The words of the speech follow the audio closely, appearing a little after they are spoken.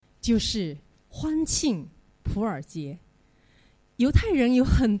就是欢庆普珥节。犹太人有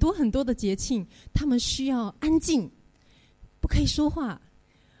很多很多的节庆，他们需要安静，不可以说话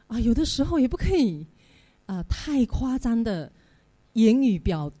啊，有的时候也不可以太夸张的言语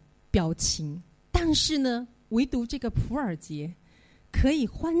表情。但是呢，唯独这个普珥节可以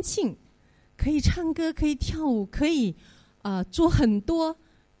欢庆，可以唱歌，可以跳舞，可以做很多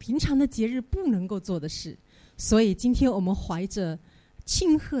平常的节日不能够做的事。所以今天我们怀着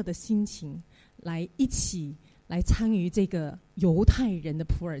庆贺的心情来一起来参与这个犹太人的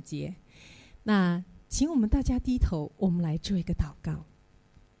普珥节。那请我们大家低头，我们来做一个祷告。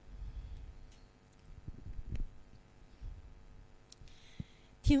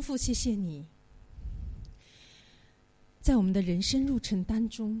天父，谢谢你，在我们的人生路程当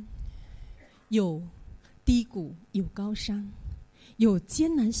中，有低谷，有高山，有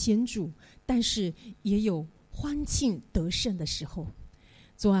艰难险阻，但是也有欢庆得胜的时候。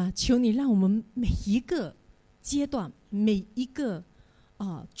主啊，求你让我们每一个阶段，每一个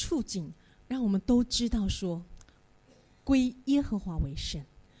处境，让我们都知道说归耶和华为圣。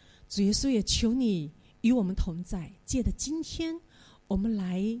主耶稣，也求你与我们同在，借着今天我们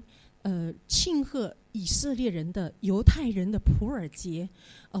来庆贺以色列人的犹太人的普珥节，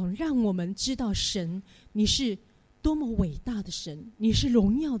让我们知道神你是多么伟大的神，你是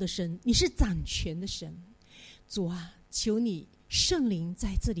荣耀的神，你是掌权的神。主啊，求你圣灵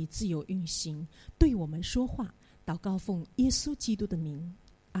在这里自由运行，对我们说话。祷告奉耶稣基督的名，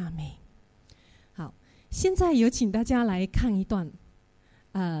阿们。好，现在有请大家来看一段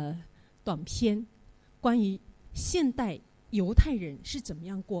短片，关于现代犹太人是怎么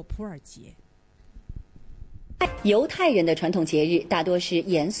样过普珥节。犹太人的传统节日大多是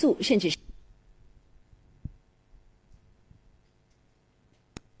严肃，甚至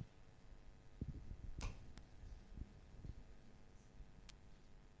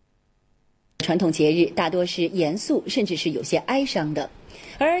是有些哀伤的，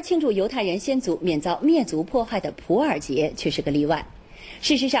而庆祝犹太人先祖免遭灭族迫害的普珥节却是个例外。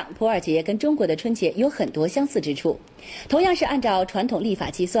事实上，普珥节跟中国的春节有很多相似之处，同样是按照传统历法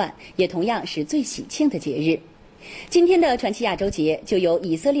计算，也同样是最喜庆的节日。今天的传奇亚洲节就由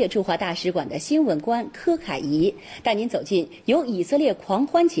以色列驻华大使馆的新闻官柯凯仪带您走进有以色列狂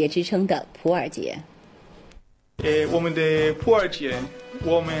欢节之称的普珥节。我们的普珥节，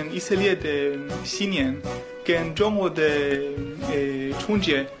我们以色列的新年跟中国的春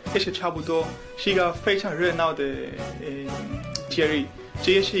节也是差不多，是一个非常热闹的节日，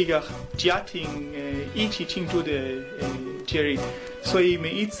这也是一个家庭一起庆祝的节日。所以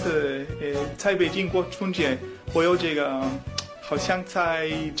每一次在北京过春节，我有这个好像在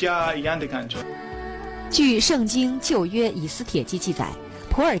家一样的感觉。据圣经旧约以斯帖记记载，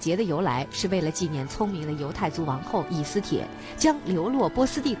普珥节的由来是为了纪念聪明的犹太族王后以斯帖将流落波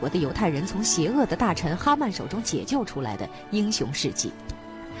斯帝国的犹太人从邪恶的大臣哈曼手中解救出来的英雄事迹。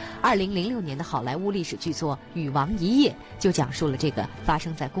2006年的好莱坞历史剧作《与王一夜》就讲述了这个发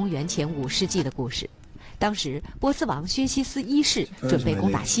生在公元前5世纪的故事。当时波斯王薛西斯一世准备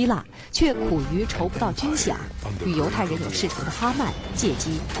攻打希腊，却苦于筹不到军饷，与犹太人有世仇的哈曼借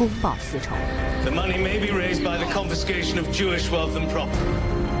机公报私仇。The money may be raised by the confiscation of Jewish wealth and property.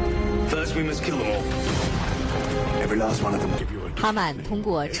 First, we must kill them all. Every last one of them. 哈曼通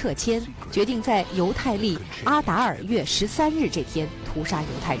过撤迁，决定在犹太历阿达尔月13日这天屠杀犹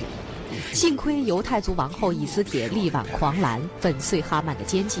太人。幸亏犹太族王后以斯帖力挽狂澜，粉碎哈曼的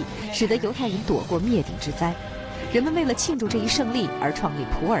奸计，使得犹太人躲过灭顶之灾。人们为了庆祝这一胜利而创立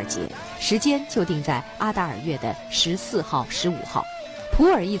普珥节，时间就定在阿达尔月的14号、15号。普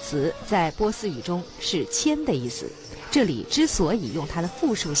珥一词在波斯语中是迁的意思，这里之所以用它的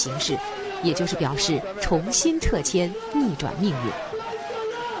复数形式，也就是表示重新撤迁、逆转命运。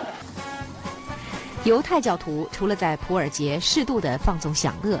犹太教徒除了在普珥节适度的放纵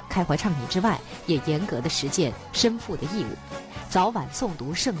享乐、开怀畅饮之外，也严格的实践身负的义务，早晚诵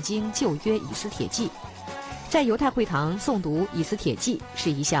读圣经旧约以斯帖记。在犹太会堂诵读以斯帖记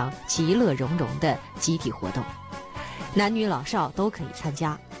是一项其乐融融的集体活动，男女老少都可以参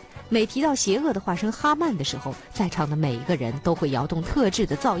加。每提到邪恶的化身哈曼的时候，在场的每一个人都会摇动特制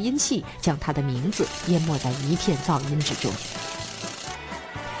的噪音器，将他的名字淹没在一片噪音之中。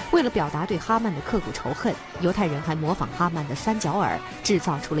为了表达对哈曼的刻骨仇恨，犹太人还模仿哈曼的三角耳，制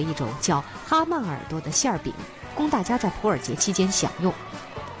造出了一种叫哈曼耳朵的馅儿饼，供大家在普珥节期间享用。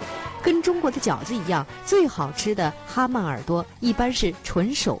跟中国的饺子一样，最好吃的哈曼耳朵一般是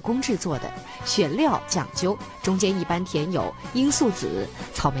纯手工制作的，选料讲究，中间一般填有罂粟籽、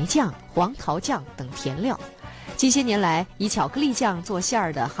草莓酱、黄桃酱等甜料。近些年来，以巧克力酱做馅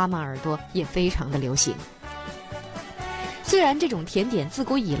儿的哈曼耳朵也非常的流行。虽然这种甜点自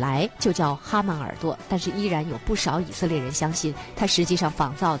古以来就叫哈曼耳朵，但是依然有不少以色列人相信它实际上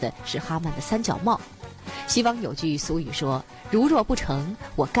仿造的是哈曼的三角帽。西方有句俗语说：“如若不成，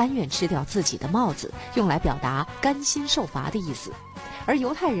我甘愿吃掉自己的帽子”，用来表达甘心受罚的意思。而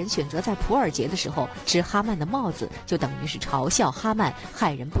犹太人选择在普尔节的时候吃哈曼的帽子，就等于是嘲笑哈曼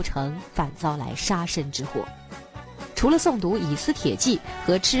害人不成，反遭来杀身之祸。除了诵读以斯帖记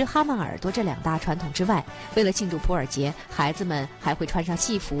和吃哈曼耳朵这2大传统之外，为了庆祝普尔节，孩子们还会穿上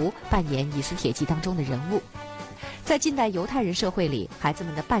戏服，扮演以斯帖记当中的人物。在近代犹太人社会里，孩子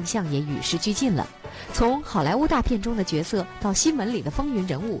们的扮相也与时俱进了，从好莱坞大片中的角色到新闻里的风云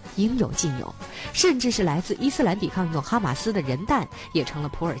人物，应有尽有，甚至是来自伊斯兰抵抗运动哈马斯的人弹也成了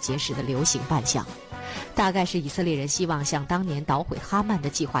普尔节时的流行扮相。大概是以色列人希望像当年捣毁哈曼的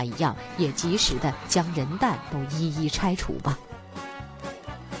计划一样，也及时的将人弹都一一拆除吧。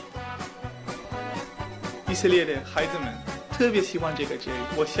以色列的孩子们特别喜欢这个节日。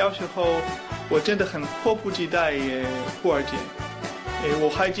我小时候我真的很迫不及待普尔节。我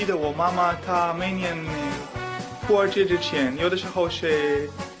还记得我妈妈她每年普尔节之前，有的时候是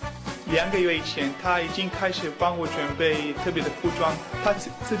2个月以前，她已经开始帮我准备特别的服装，她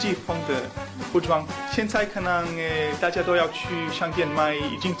自己缝的服装。现在可能大家都要去商店买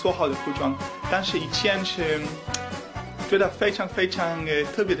已经做好的服装，但是以前是觉得非常非常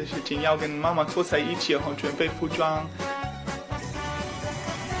特别的事情，要跟妈妈坐在一起，然后准备服装。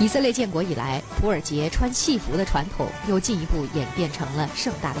以色列建国以来，普尔节穿戏服的传统又进一步演变成了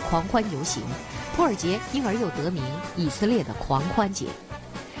盛大的狂欢游行，普尔节因而又得名以色列的狂欢节。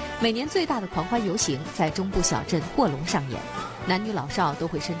每年最大的狂欢游行在中部小镇霍龙上演，男女老少都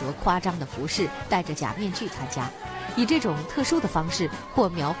会身着夸张的服饰，戴着假面具参加，以这种特殊的方式或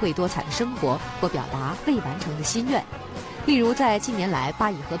描绘多彩的生活，或表达未完成的心愿。例如在近年来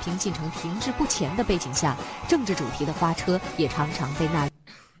巴以和平进程停滞不前的背景下，政治主题的花车也常常被纳入。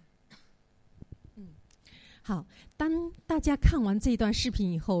好，当大家看完这段视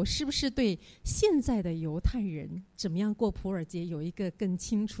频以后，是不是对现在的犹太人怎么样过普尔节有一个更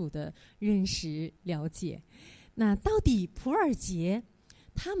清楚的认识了解？那到底普尔节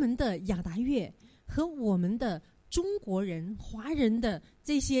他们的亚达月和我们的中国人华人的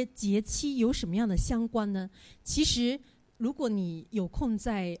这些节期有什么样的相关呢？其实如果你有空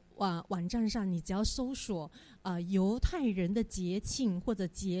在网站上，你只要搜索犹太人的节庆或者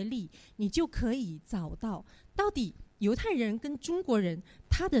节历，你就可以找到到底犹太人跟中国人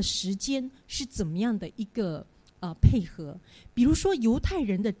他的时间是怎么样的一个配合。比如说犹太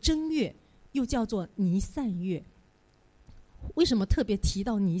人的正月又叫做尼散月，为什么特别提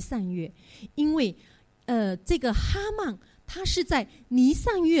到尼散月？因为这个哈曼他是在尼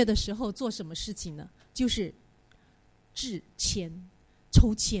散月的时候做什么事情呢？就是制签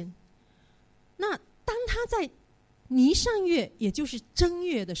抽签。那当他在尼散月也就是正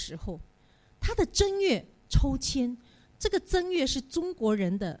月的时候，他的正月抽签，这个正月是中国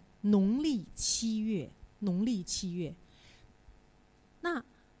人的农历7月，农历7月。那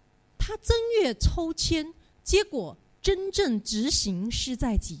他正月抽签，结果真正执行是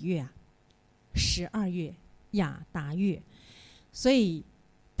在几月啊？12月，亚达月。所以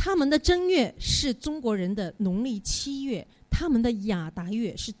他们的正月是中国人的农历7月，他们的亚达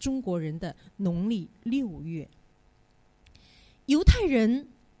月是中国人的农历6月。犹太人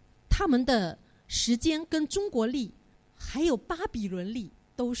他们的时间跟中国历还有巴比伦历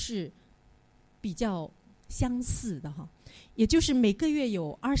都是比较相似的哈，也就是每个月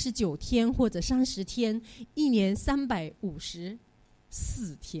有29天或者30天，一年354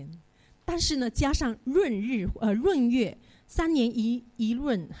天。但是呢，加上闰月，3年一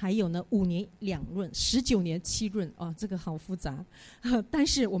闰，还有呢5年2闰，19年7闰啊，这个好复杂。但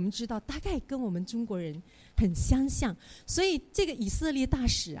是我们知道，大概跟我们中国人很相像。所以这个以色列大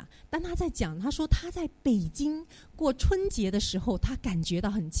使啊，当他在讲，他说他在北京过春节的时候，他感觉到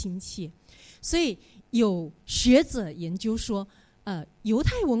很亲切。所以有学者研究说，犹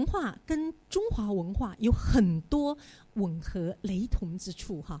太文化跟中华文化有很多吻合雷同之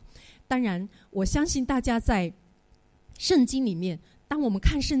处哈。当然，我相信大家在圣经里面，当我们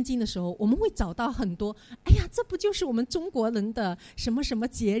看圣经的时候，我们会找到很多，哎呀，这不就是我们中国人的什么什么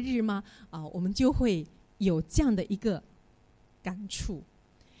节日吗？我们就会有这样的一个感触。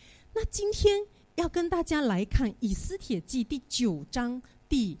那今天要跟大家来看以斯帖记第9章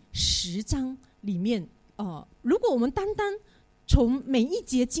第10章里面，如果我们单单从每一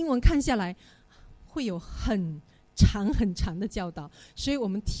节经文看下来，会有很长很长的教导，所以我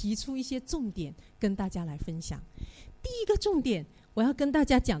们提出一些重点跟大家来分享。第一个重点我要跟大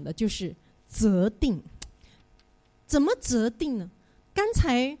家讲的就是择定。怎么择定呢？刚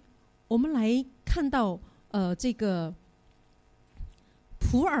才我们来看到这个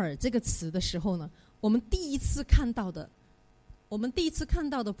普珥这个词的时候呢，我们第一次看到的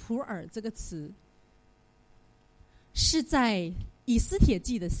普珥这个词是在以斯帖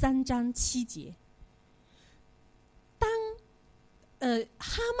记的3章7节。当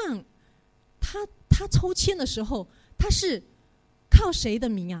哈曼他抽签的时候，他是靠谁的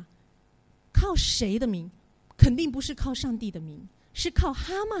名啊？靠谁的名？肯定不是靠上帝的名，是靠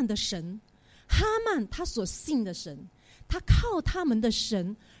哈曼的神。哈曼他所信的神，他靠他们的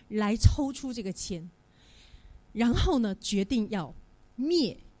神来抽出这个签，然后呢，决定要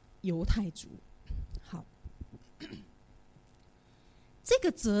灭犹太族。好，这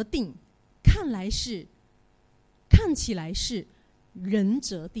个择定看起来是人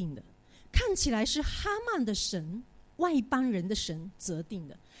择定的，看起来是哈曼的神、外邦人的神择定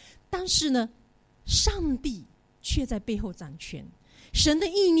的，但是呢，上帝却在背后掌权。神的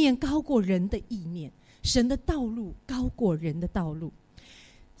意念高过人的意念，神的道路高过人的道路。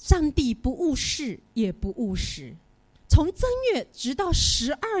上帝不误事也不误时，从正月直到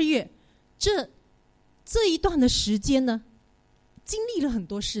12月，这一段的时间呢，经历了很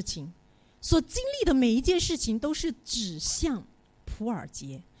多事情，所经历的每一件事情都是指向普珥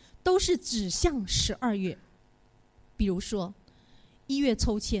节，都是指向12月。比如说1月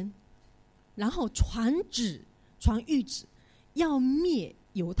抽签，然后传谕旨要灭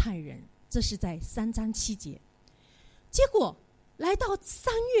犹太人，这是在3章7节。结果来到3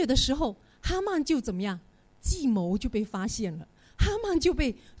月的时候，哈曼就怎么样？计谋就被发现了，哈曼就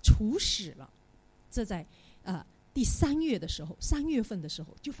被处死了。这在第3月的时候，3月份的时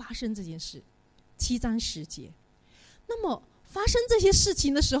候就发生这件事，7章10节。那么发生这些事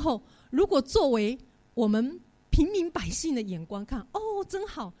情的时候，如果作为我们平民百姓的眼光看，哦，真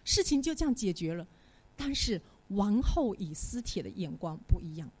好，事情就这样解决了。但是王后以斯帖的眼光不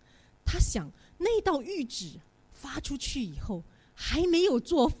一样，他想那道谕旨发出去以后还没有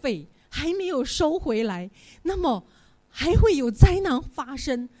作废，还没有收回来，那么还会有灾难发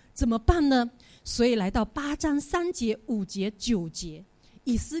生，怎么办呢？所以来到8章3节、5节、9节，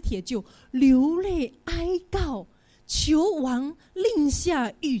以斯帖就流泪哀告，求王令下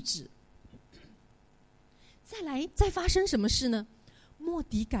谕旨。再发生什么事呢？末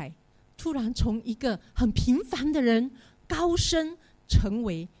底改突然从一个很平凡的人高升成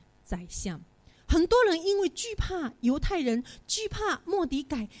为宰相，很多人因为惧怕犹太人，惧怕末底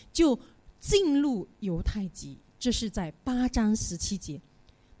改，就进入犹太籍。这是在8章17节。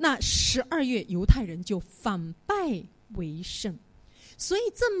那12月犹太人就反败为胜。所以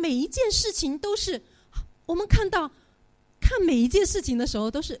这每一件事情都是我们看每一件事情的时候，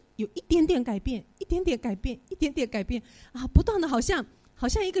都是有一点点改变，一点点改变，一点点改变啊，不断的好像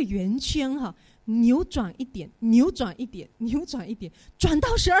一个圆圈哈，扭转一点，扭转一点，扭转一点，转到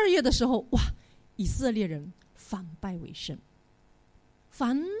12月的时候，哇，以色列人反败为胜，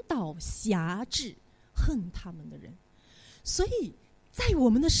反倒辖制恨他们的人。所以在我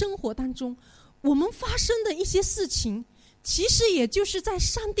们的生活当中，我们发生的一些事情，其实也就是在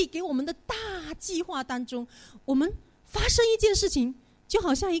上帝给我们的大计划当中，我们发生一件事情，就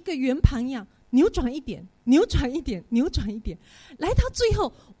好像一个圆盘一样，扭转一点，扭转一点，扭转一点，来到最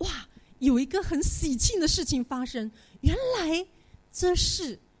后，哇，有一个很喜庆的事情发生。原来这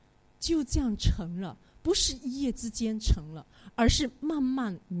事就这样成了，不是一夜之间成了，而是慢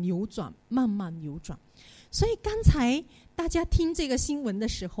慢扭转，慢慢扭转。所以刚才大家听这个新闻的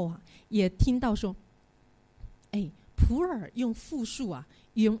时候啊，也听到说，普珥用复数啊，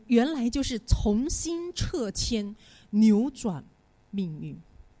原来就是重新撤迁，扭转命运。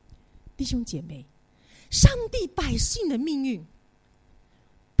弟兄姐妹，上帝百姓的命运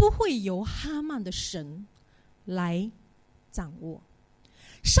不会由哈曼的神来掌握，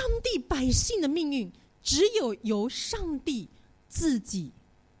上帝百姓的命运只有由上帝自己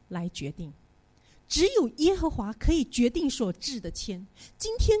来决定。只有耶和华可以决定所掷的签。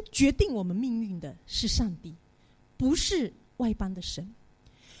今天决定我们命运的是上帝，不是外邦的神。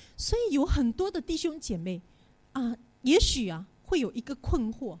所以有很多的弟兄姐妹啊，也许啊会有一个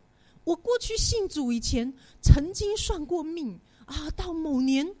困惑，我过去信主以前曾经算过命啊，到某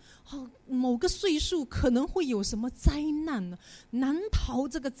年某个岁数可能会有什么灾难呢，难逃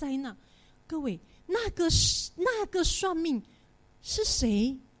这个灾难。各位，那个算命是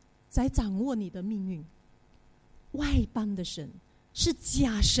谁在掌握你的命运？外邦的神，是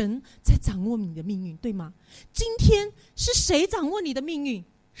假神在掌握你的命运，对吗？今天是谁掌握你的命运？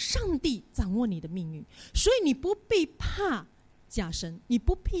上帝掌握你的命运。所以你不必怕假神，你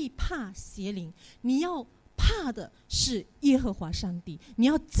不必怕邪灵，你要怕的是耶和华上帝，你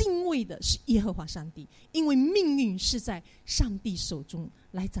要敬畏的是耶和华上帝，因为命运是在上帝手中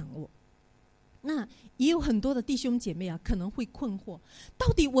来掌握。那也有很多的弟兄姐妹啊，可能会困惑，到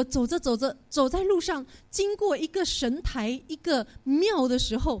底我走着走着，走在路上，经过一个神台、一个庙的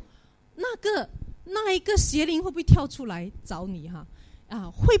时候，那一个邪灵会不会跳出来找你哈？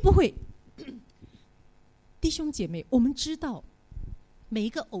会不会？弟兄姐妹，我们知道每一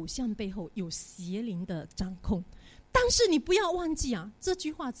个偶像背后有邪灵的掌控，但是你不要忘记啊，这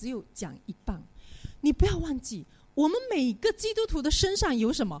句话只有讲一半。你不要忘记，我们每个基督徒的身上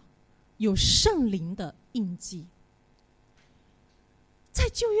有什么？有圣灵的印记。在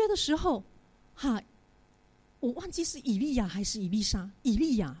旧约的时候，我忘记是以利亚还是以利沙，以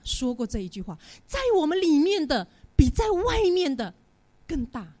利亚说过这一句话：在我们里面的比在外面的更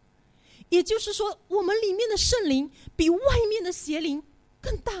大。也就是说，我们里面的圣灵比外面的邪灵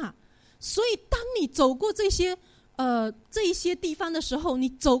更大。所以当你走过这一些地方的时候，你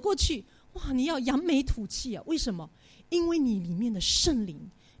走过去，哇，你要扬眉吐气啊！为什么？因为你里面的圣灵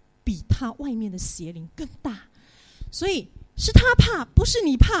比他外面的邪灵更大。所以是他怕，不是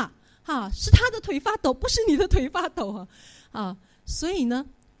你怕，是他的腿发抖，不是你的腿发抖所以呢，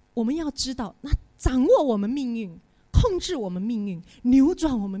我们要知道，那掌握我们命运、控制我们命运、扭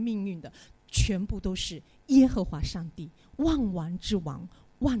转我们命运的，全部都是耶和华上帝，万王之王，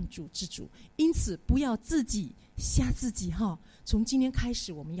万主之主。因此不要自己吓自己从今天开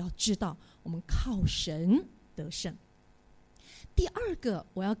始，我们要知道，我们靠神得胜。第二个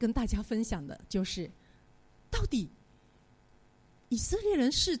我要跟大家分享的就是，到底以色列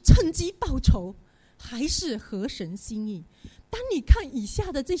人是趁机报仇，还是合神心意？当你看以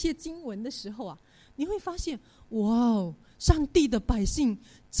下的这些经文的时候你会发现，哇，上帝的百姓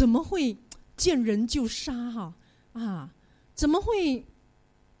怎么会见人就杀怎么会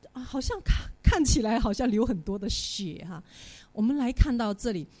好像看起来好像流很多的血我们来看到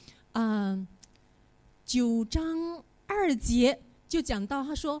这里9章2节就讲到，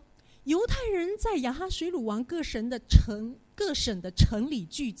他说犹太人在亚哈水鲁王各省的城里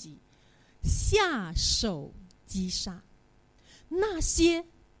聚集，下手击杀那些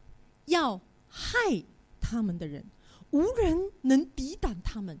要害他们的人，无人能抵挡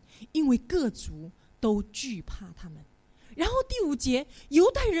他们，因为各族都惧怕他们。然后第5节，犹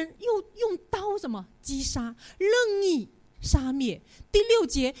太人又用刀击杀，任意杀灭。第6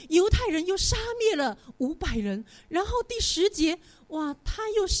节，犹太人又杀灭了500人。然后第10节，哇，他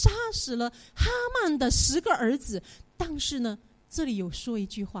又杀死了哈曼的10个儿子。但是呢，这里有说一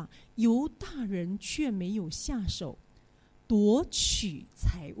句话，犹大人却没有下手夺取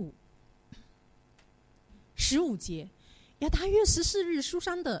财物。15节，亚达月14日，书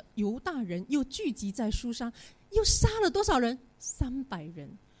珊的犹大人又聚集在书珊，又杀了多少人？300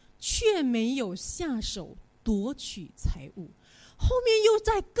人，却没有下手夺取财物。后面又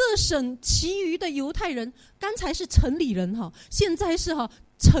在各省其余的犹太人，刚才是城里人现在是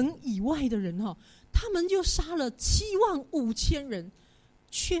城以外的人他们就杀了75000人，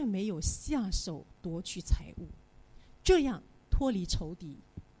却没有下手夺取财物，这样脱离仇敌，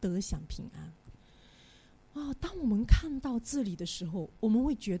得享平安。当我们看到这里的时候，我们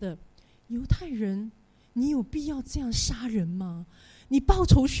会觉得，犹太人，你有必要这样杀人吗？你报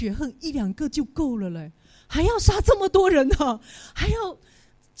仇雪恨1-2个就够了嘞，还要杀这么多人还要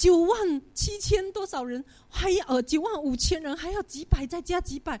97000多少人，还要95000人，还要几百再加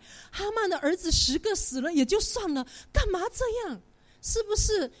几百。哈曼的儿子10个死了也就算了，干嘛这样？是不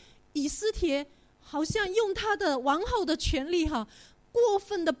是以斯帖好像用他的王后的权力过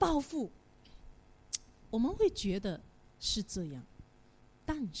分的报复？我们会觉得是这样，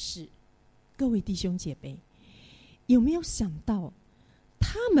但是各位弟兄姐妹，有没有想到，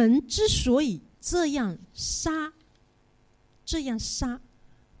他们之所以这样杀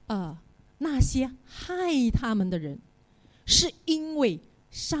那些害他们的人，是因为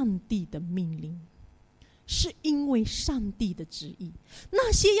上帝的命令，是因为上帝的旨意。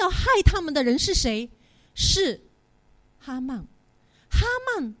那些要害他们的人是谁？是哈曼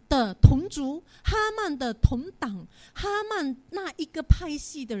的同族，哈曼的同党，哈曼那一个派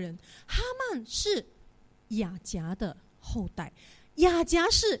系的人。哈曼是亚甲的后代，亚甲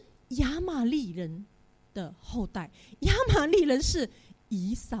是亚玛利人的后代，亚玛利人是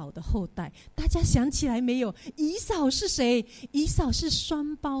以扫的后代。大家想起来没有？以扫是谁？以扫是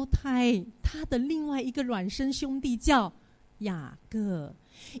双胞胎，他的另外一个孪生兄弟叫雅各。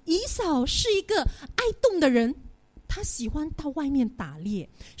以扫是一个爱动的人，他喜欢到外面打猎，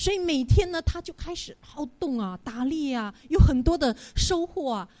所以每天呢，他就开始好动打猎有很多的收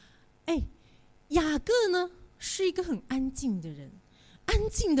获雅各呢是一个很安静的人，安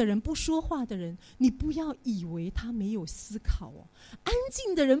静的人，不说话的人，你不要以为他没有思考安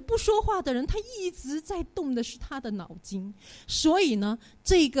静的人，不说话的人，他一直在动的是他的脑筋。所以呢，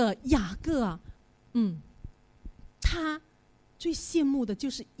这个雅各他最羡慕的就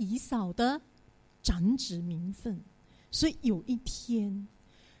是以扫的长子名分。所以有一天，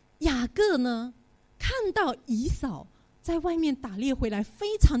雅各呢看到以扫在外面打猎回来，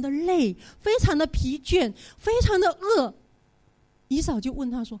非常的累，非常的疲倦，非常的饿。以扫就问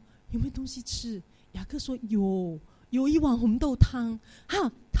他说：“有没有东西吃？”雅各说：“有一碗红豆汤。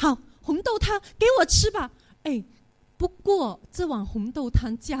好，红豆汤给我吃吧。”不过这碗红豆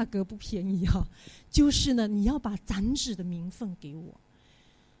汤价格不便宜就是呢，你要把长子的名分给我。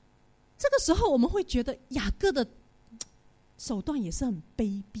这个时候我们会觉得雅各的手段也是很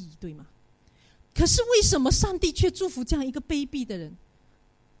卑鄙，对吗？可是为什么上帝却祝福这样一个卑鄙的人？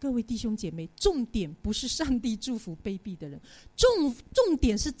各位弟兄姐妹，重点不是上帝祝福卑鄙的人，重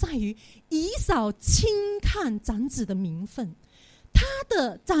点是在于以扫轻看长子的名分。他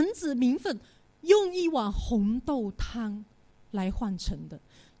的长子名分用一碗红豆汤来换成的。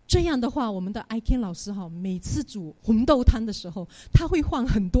这样的话，我们的 IKEN 老师每次煮红豆汤的时候，他会换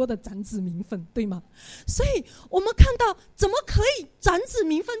很多的长子名分，对吗？所以我们看到，怎么可以长子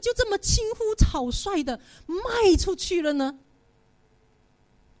名分就这么轻忽草率的卖出去了呢？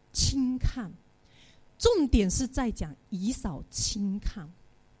轻看，重点是在讲以扫轻看。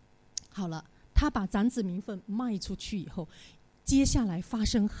好了，他把长子名分卖出去以后，接下来发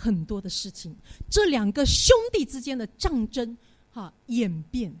生很多的事情，这两个兄弟之间的战争演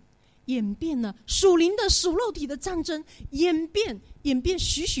变了属灵的属肉体的战争，演变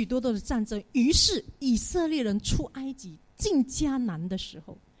许多的战争。于是以色列人出埃及进迦南的时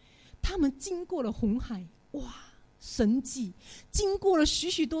候，他们经过了红海，神迹，经过了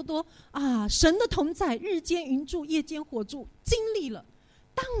许多神的同在，日间云柱夜间火柱，经历了。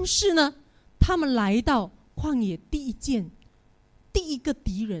但是呢，他们来到旷野，第一个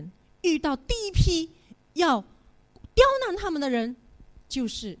敌人，遇到第一批要刁难他们的人，就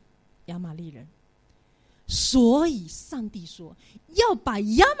是亚玛力人。所以上帝说要把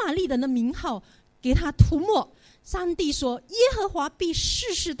亚玛力人的名号给他涂抹。上帝说耶和华必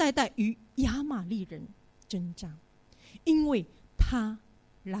世世代代与亚玛力人征战，因为他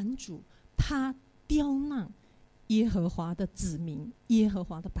拦阻，他刁难耶和华的子民，耶和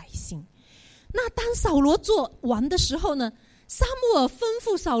华的百姓。那当扫罗做王的时候呢，撒母耳吩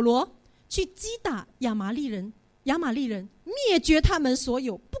咐扫罗去击打亚玛力人，灭绝他们所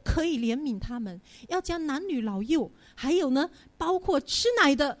有，不可以怜悯他们，要将男女老幼，还有呢，包括吃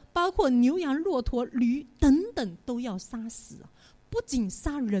奶的，包括牛羊骆驼驴等等，都要杀死。不仅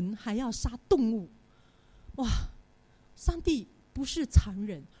杀人，还要杀动物。上帝不是残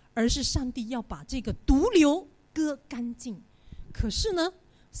忍，而是上帝要把这个毒瘤割干净。可是呢，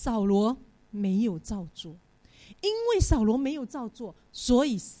扫罗没有照做。因为扫罗没有照做，所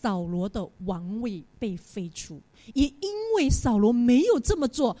以扫罗的王位被废除。也因为扫罗没有这么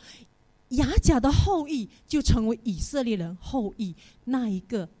做，亚甲的后裔就成为以色列人后裔那一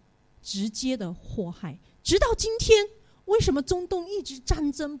个直接的祸害。直到今天，为什么中东一直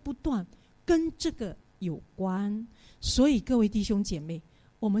战争不断，跟这个有关。所以各位弟兄姐妹，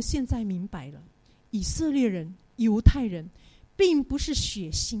我们现在明白了，以色列人、犹太人并不是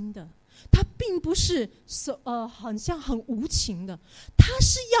血腥的，他并不是好像很无情的，他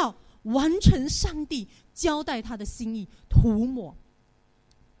是要完成上帝交代他的心意，涂抹，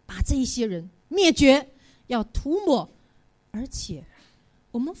把这些人灭绝，要涂抹。而且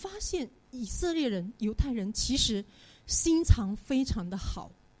我们发现以色列人、犹太人其实心肠非常的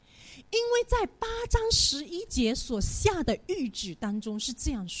好，因为在8章11节所下的谕旨当中是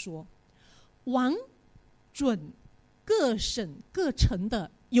这样说：王准各省各城的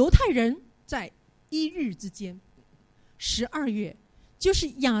犹太人在1日之间，12月就是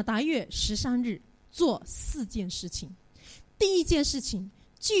亚达月13日，做4件事情。第一件事情，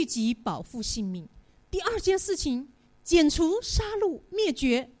聚集保护性命；第二件事情，剪除杀戮灭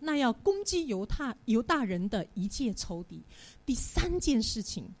绝那要攻击犹大人的一切仇敌；第三件事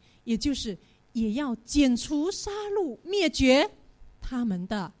情，也就是也要剪除杀戮灭绝他们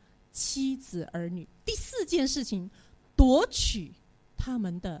的妻子儿女；第四件事情，夺取他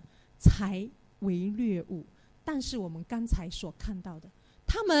们的财为掠物。但是我们刚才所看到的，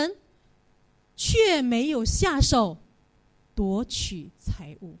他们却没有下手夺取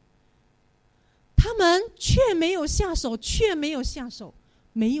财物，他们却没有下手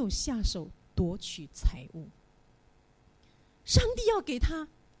夺取财物。上帝要给他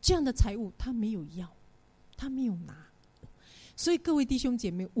这样的财物，他没有要，他没有拿。所以各位弟兄姐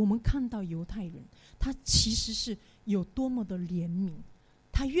妹，我们看到犹太人，他其实是有多么的怜悯，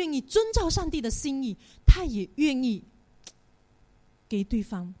他愿意遵照上帝的心意，他也愿意给对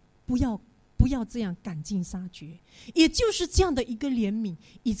方不不要这样赶尽杀绝。也就是这样的一个怜悯，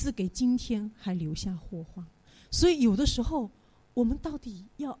以致给今天还留下祸患。所以有的时候我们到底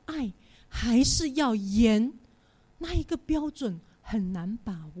要爱还是要严，那一个标准很难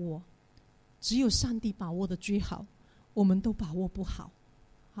把握，只有上帝把握的最好，我们都把握不好。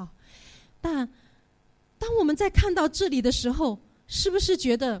好，但当我们在看到这里的时候，是不是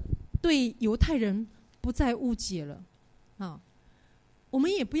觉得对犹太人不再误解了啊？我们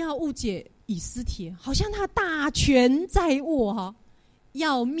也不要误解以斯帖，好像他大权在握哈，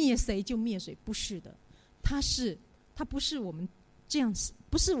要灭谁就灭谁，不是的，他不是我们这样，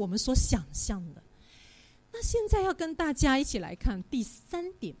不是我们所想象的。那现在要跟大家一起来看第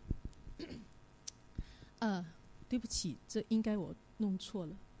3点。对不起，这应该我弄错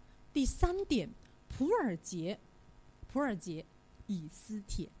了。第3点，普尔节、以斯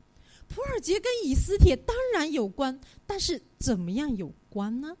帖。普尔节跟以斯帖当然有关，但是怎么样有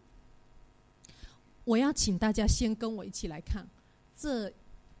关呢？我要请大家先跟我一起来看这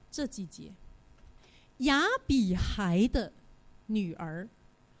几节。亚比孩的女儿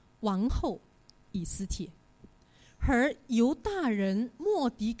王后以斯帖和犹大人末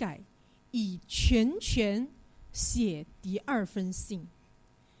底改以全权写第2封信，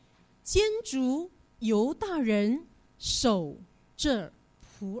监督犹大人守这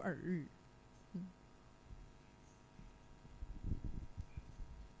普尔日。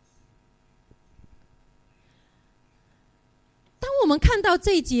当我们看到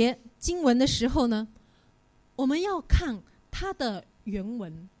这一节经文的时候呢，我们要看它的原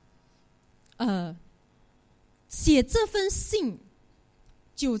文。写这封信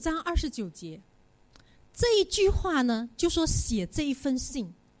9章29节，这一句话呢，就说写这一封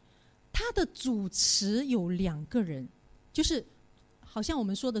信，它的主词有2个人，就是好像我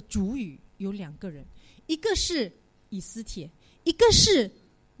们说的主语有2个人，一个是以斯帖，一个是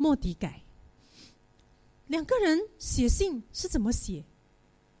末底改。2个人写信是怎么写？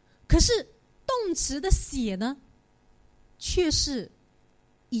可是动词的写呢，却是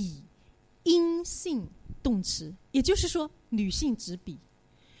以阴性动词，也就是说女性执笔。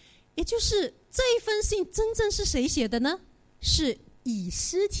也就是这一封信真正是谁写的呢？是以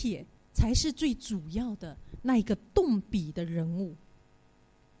斯帖才是最主要的那一个动笔的人物。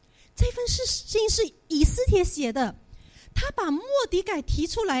这封信是以斯帖写的，他把末底改提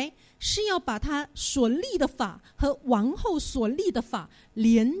出来，是要把他所立的法和王后所立的法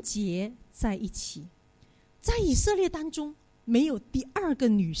连结在一起。在以色列当中，没有第2个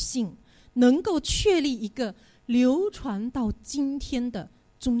女性能够确立一个流传到今天的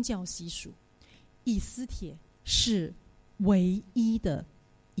宗教习俗，以斯帖是唯一的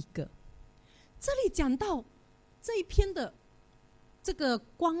一个。这里讲到这一篇的这个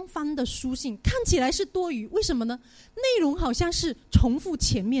官方的书信看起来是多余，为什么呢？内容好像是重复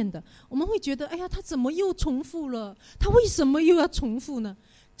前面的，我们会觉得哎呀，他怎么又重复了？他为什么又要重复呢？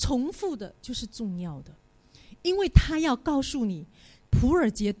重复的就是重要的，因为他要告诉你普尔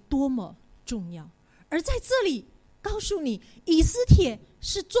节多么重要。而在这里告诉你，以斯帖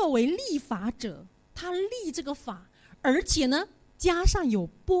是作为立法者，他立这个法，而且呢加上有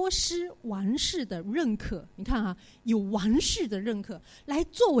波斯王室的认可，你看啊，有王室的认可，来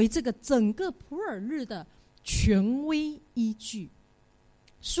作为这个整个普尔日的权威依据，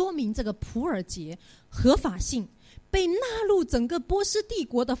说明这个普尔节合法性被纳入整个波斯帝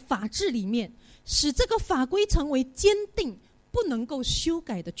国的法制里面，使这个法规成为坚定不能够修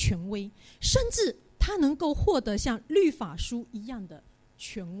改的权威，甚至它能够获得像律法书一样的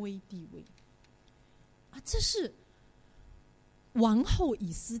权威地位啊！这是王后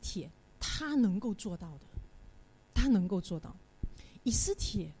以斯帖她能够做到的，她能够做到。以斯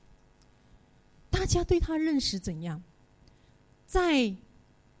帖大家对她认识怎样？在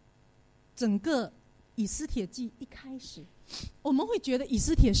整个以斯帖记一开始，我们会觉得以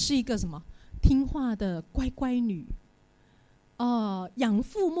斯帖是一个什么听话的乖乖女，养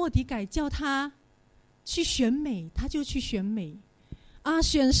父末底改叫她去选美，她就去选美啊，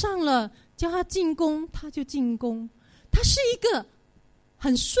选上了叫她进宫，她就进宫。她是一个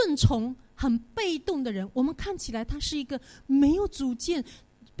很顺从、很被动的人。我们看起来她是一个没有主见、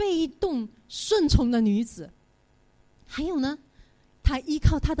被动顺从的女子。还有呢，她依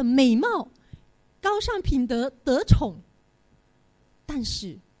靠她的美貌、高尚品德得宠，但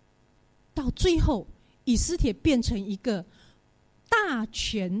是到最后，以斯帖变成一个大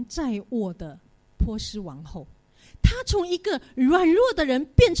权在握的波斯王后。她从一个软弱的人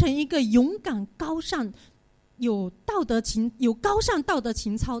变成一个勇敢、高尚、有高尚道德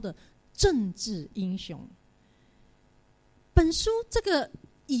情操的政治英雄。本书这个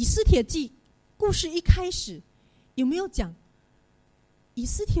以斯帖记故事一开始有没有讲以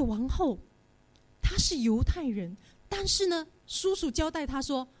斯帖王后他是犹太人，但是呢，叔叔交代他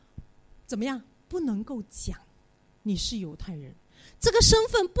说，怎么样，不能够讲你是犹太人，这个身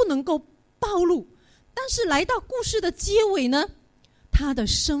份不能够暴露。但是来到故事的结尾呢，他的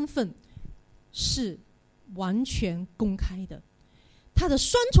身份是完全公开的，他的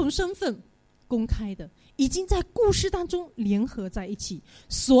双重身份公开的，已经在故事当中联合在一起，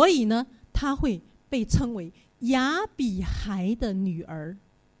所以呢，他会被称为亚比孩的女儿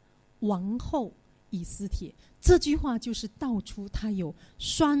王后以斯帖。这句话就是道出他有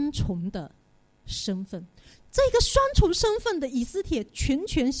双重的身份。这个双重身份的以斯帖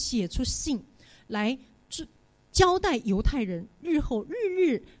全写出信来交代犹太人日后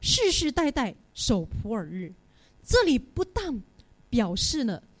日世世代代守普珥日。这里不但表示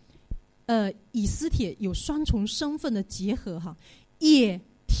了以斯帖有双重身份的结合哈，也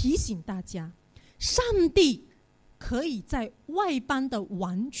提醒大家，上帝可以在外邦的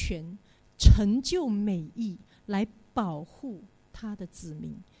完全成就美意来保护他的子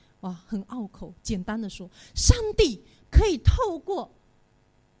民。哇，很拗口。简单的说，上帝可以透过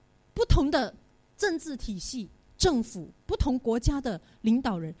不同的政治体系、政府、不同国家的领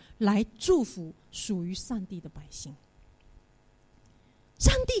导人来祝福属于上帝的百姓。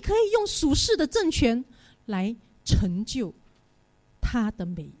上帝可以用属世的政权来成就他的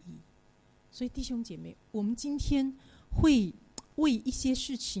美意。所以弟兄姐妹，我们今天会为一些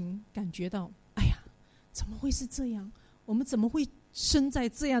事情感觉到，哎呀，怎么会是这样？我们怎么会生在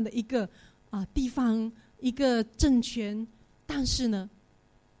这样的一个地方，一个政权？但是呢，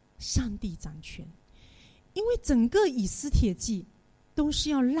上帝掌权，因为整个以斯帖记都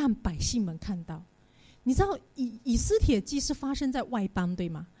是要让百姓们看到。你知道以斯帖记是发生在外邦，对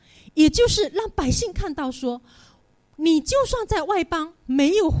吗？也就是让百姓看到说，你就算在外邦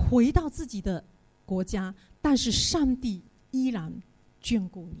没有回到自己的国家，但是上帝依然眷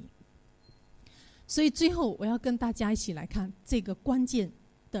顾你。所以最后我要跟大家一起来看这个关键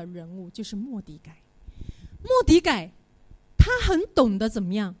的人物，就是末底改。末底改他很懂得怎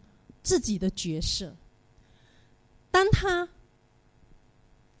么样自己的角色。当他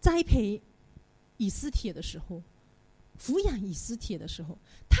栽培以斯帖的时候，抚养以斯帖的时候，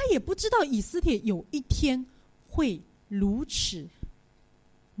他也不知道以斯帖有一天会如此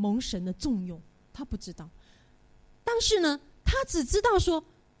蒙神的重用，他不知道。但是呢，他只知道说，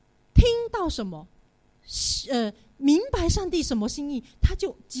听到什么明白上帝什么心意，他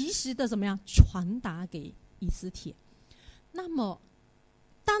就及时的怎么样传达给以斯帖。那么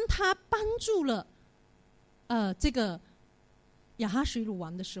当他帮助了这个亚哈水鲁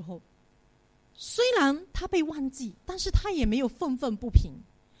王的时候，虽然他被忘记，但是他也没有愤愤不平。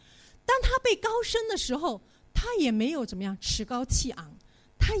当他被高升的时候，他也没有怎么样趾高气昂，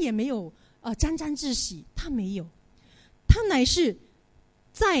他也没有沾沾自喜，他没有，他乃是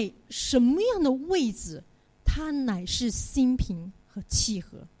在什么样的位置，他乃是心平和气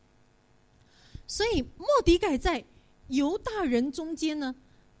和。所以末底改在犹大人中间呢，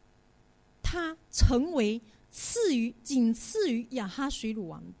他成为仅次于亚哈水鲁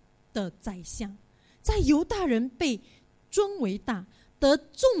王的宰相，在犹大人被尊为大，得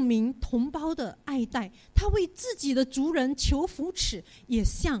众民同胞的爱戴。他为自己的族人求扶持，也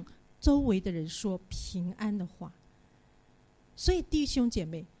向周围的人说平安的话。所以弟兄姐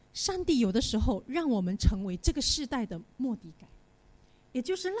妹，上帝有的时候让我们成为这个世代的末底改，也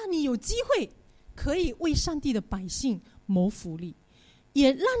就是让你有机会可以为上帝的百姓谋福利，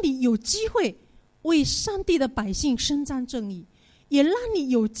也让你有机会为上帝的百姓伸张正义，也让你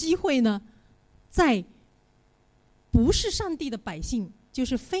有机会呢，在不是上帝的百姓，就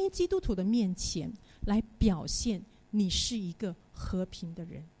是非基督徒的面前来表现你是一个和平的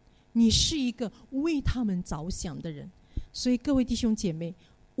人，你是一个为他们着想的人。所以各位弟兄姐妹，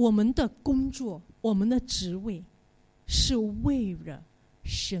我们的工作，我们的职位是为了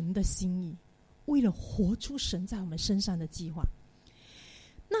神的心意，为了活出神在我们身上的计划。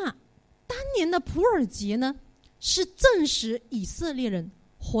那当年的普珥节呢，是证实以色列人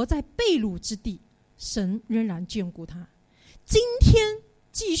活在被掳之地，神仍然眷顾他。今天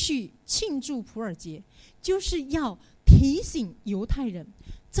继续庆祝普珥节，就是要提醒犹太人，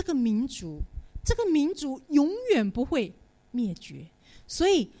这个民族永远不会灭绝。所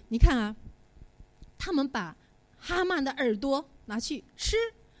以你看啊，他们把哈曼的耳朵拿去吃，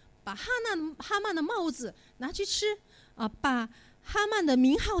把哈曼的帽子拿去吃把哈曼的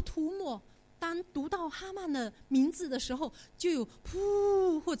名号涂抹。当读到哈曼的名字的时候，就有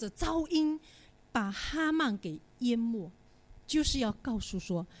噗或者噪音把哈曼给淹没，就是要告诉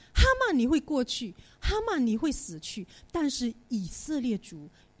说，哈曼你会过去，哈曼你会死去，但是以色列族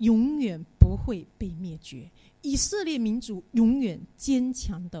永远不会被灭绝，以色列民族永远坚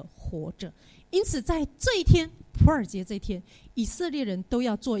强的活着，因此在这一天普珥节这一天，以色列人都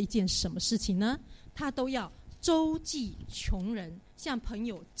要做一件什么事情呢？他都要周济穷人，向朋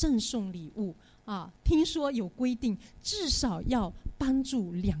友赠送礼物啊。听说有规定，至少要帮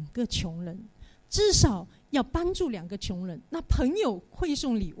助2个穷人，至少要帮助2个穷人。那朋友会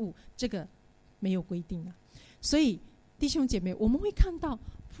送礼物，这个没有规定啊。所以弟兄姐妹，我们会看到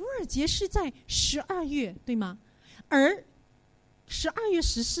普珥节是在12月，对吗？而12月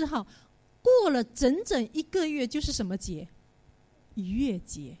14号过了整整1个月，就是什么节？逾越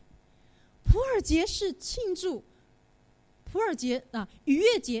节。普珥节是庆祝普珥节啊，逾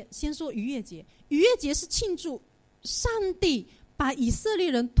越节先说逾越节。逾越节是庆祝上帝把以色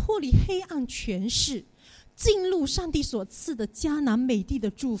列人脱离黑暗权势，进入上帝所赐的迦南美地的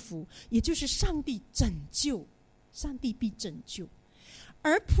祝福，也就是上帝拯救，上帝必拯救。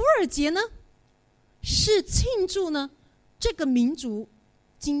而普珥节呢，是庆祝呢这个民族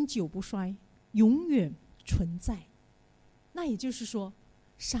经久不衰，永远存在。那也就是说，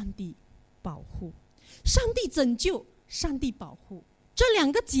上帝保护，上帝拯救，上帝保护，这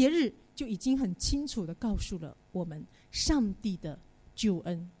2个节日就已经很清楚地告诉了我们上帝的救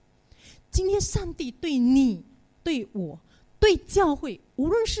恩。今天上帝对你、对我、对教会，无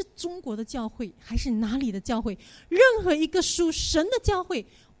论是中国的教会还是哪里的教会，任何一个属神的教会，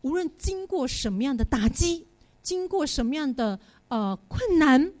无论经过什么样的打击，经过什么样的困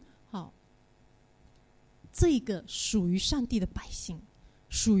难，好，这个属于上帝的百姓，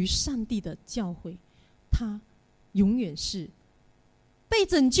属于上帝的教会，他永远是被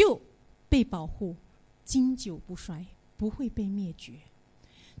拯救、被保护，经久不衰，不会被灭绝。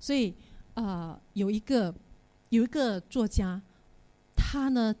所以有一个作家，他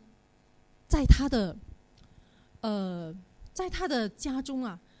呢在他的家中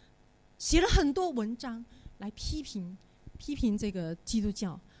啊，写了很多文章来批评这个基督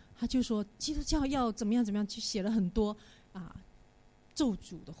教。他就说基督教要怎么样怎么样，就写了很多咒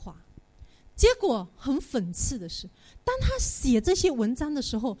诅的话。结果很讽刺的是，当他写这些文章的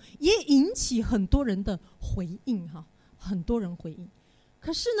时候，也引起很多人的回应哈，很多人回应。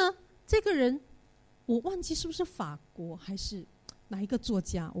可是呢，这个人我忘记是不是法国还是哪一个作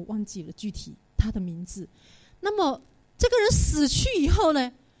家，我忘记了具体他的名字。那么这个人死去以后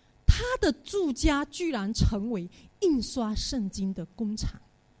呢，他的住家居然成为印刷圣经的工厂，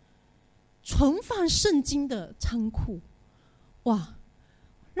存放圣经的仓库。哇，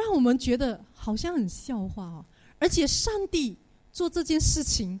让我们觉得好像很笑话哦。而且上帝做这件事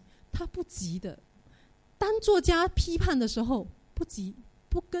情他不急的，当作家批判的时候不急，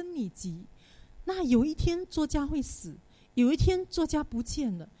不跟你急。那有一天作家会死，有一天作家不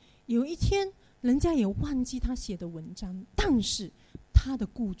见了，有一天人家也忘记他写的文章，但是他的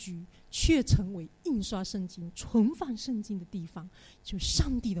故居却成为印刷圣经、存放圣经的地方，就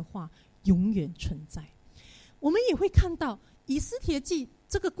上帝的话永远存在。我们也会看到以斯帖记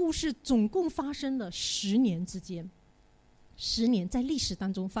这个故事总共发生了10年之间，10年在历史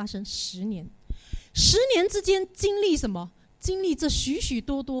当中发生10年，10年之间经历什么？经历这许许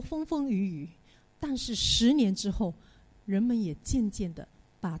多多风风雨雨。但是10年之后，人们也渐渐的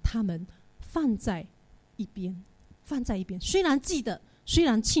把他们放在一边。虽然记得，虽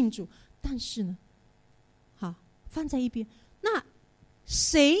然庆祝，但是呢，好，放在一边。那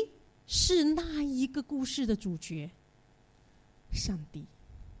谁是那一个故事的主角？上帝，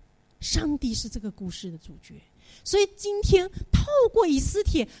上帝是这个故事的主角。所以今天透过以斯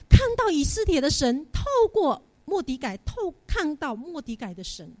帖，看到以斯帖的神，透过末底改，看到末底改的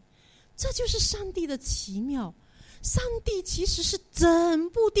神，这就是上帝的奇妙。上帝其实是整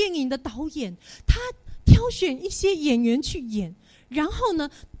部电影的导演，他挑选一些演员去演，然后呢，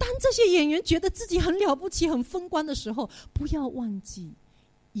当这些演员觉得自己很了不起、很风光的时候，不要忘记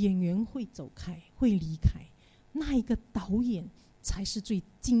演员会走开，会离开，那一个导演才是最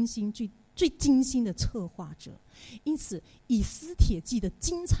精心、最精心的策划者。因此以斯帖记的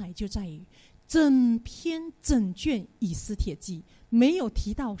精彩就在于整卷以斯帖记没有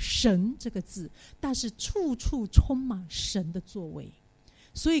提到神这个字，但是处处充满神的作为。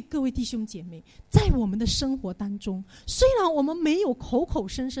所以各位弟兄姐妹，在我们的生活当中，虽然我们没有口口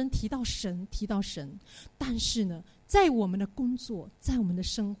声声提到神，但是呢，在我们的工作，在我们的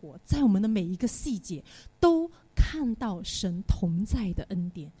生活，在我们的每一个细节，都看到神同在的恩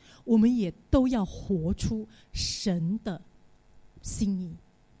典。我们也都要活出神的心意，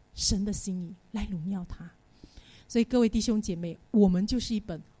神的心意来荣耀他。所以各位弟兄姐妹，我们就是一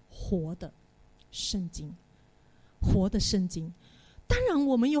本活的圣经，活的圣经。当然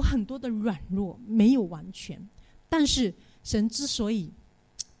我们有很多的软弱，没有完全，但是神之所以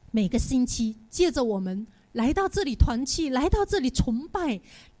每个星期借着我们来到这里团契，来到这里崇拜，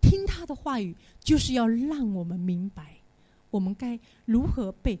听他的话语，就是要让我们明白我们该如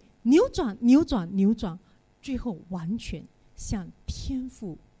何被扭转，最后完全像天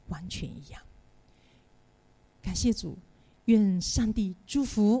父完全一样。感谢主，愿上帝祝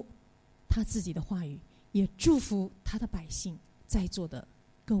福他自己的话语，也祝福他的百姓，在座的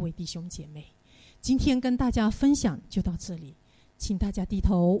各位弟兄姐妹。今天跟大家分享就到这里，请大家低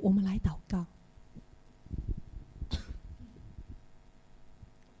头，我们来祷告。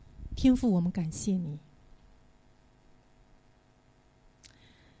天父，我们感谢你，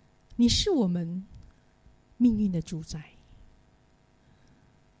你是我们命运的主宰，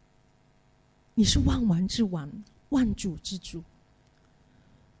你是万王之王，万主之主。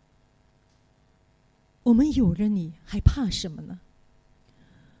我们有了你，还怕什么呢？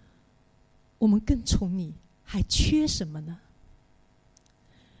我们更宠你，还缺什么呢？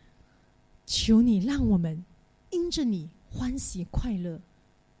求你让我们因着你欢喜快乐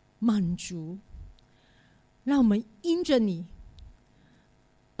满足，让我们因着你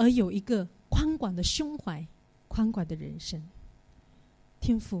而有一个宽广的胸怀，宽广的人生。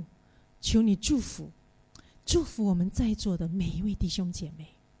天父，求你祝福我们在座的每一位弟兄姐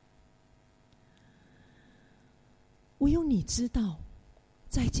妹。唯有你知道，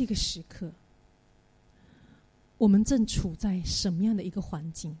在这个时刻，我们正处在什么样的一个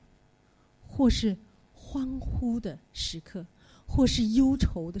环境，或是欢呼的时刻，或是忧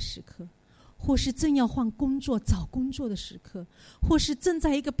愁的时刻，或是正要换工作找工作的时刻，或是正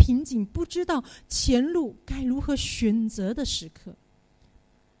在一个瓶颈不知道前路该如何选择的时刻。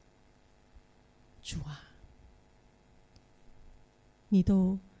主啊，你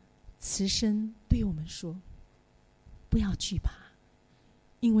都慈声对我们说，不要惧怕，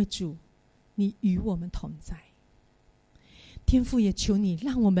因为主你与我们同在。天父，也求你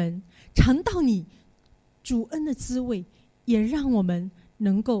让我们尝到你主恩的滋味，也让我们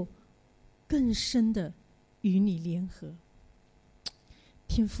能够更深的与你联合。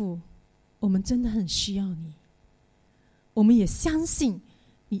天父，我们真的很需要你，我们也相信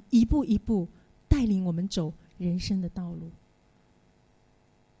你一步一步带领我们走人生的道路。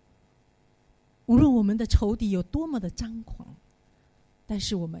无论我们的仇敌有多么的张狂，但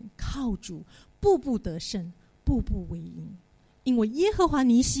是我们靠主步步得胜，步步为营。因为耶和华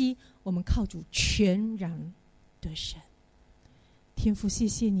尼西，我们靠主全然得胜。天父，谢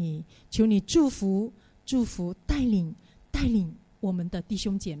谢你，求你祝福带领我们的弟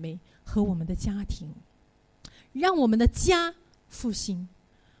兄姐妹和我们的家庭，让我们的家复兴，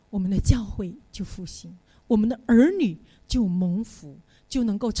我们的教会就复兴，我们的儿女就蒙福，就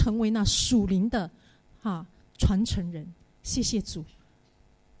能够成为那属灵的传承人。谢谢主，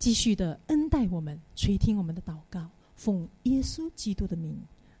继续的恩待我们，垂听我们的祷告，奉耶稣基督的名，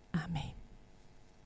阿们。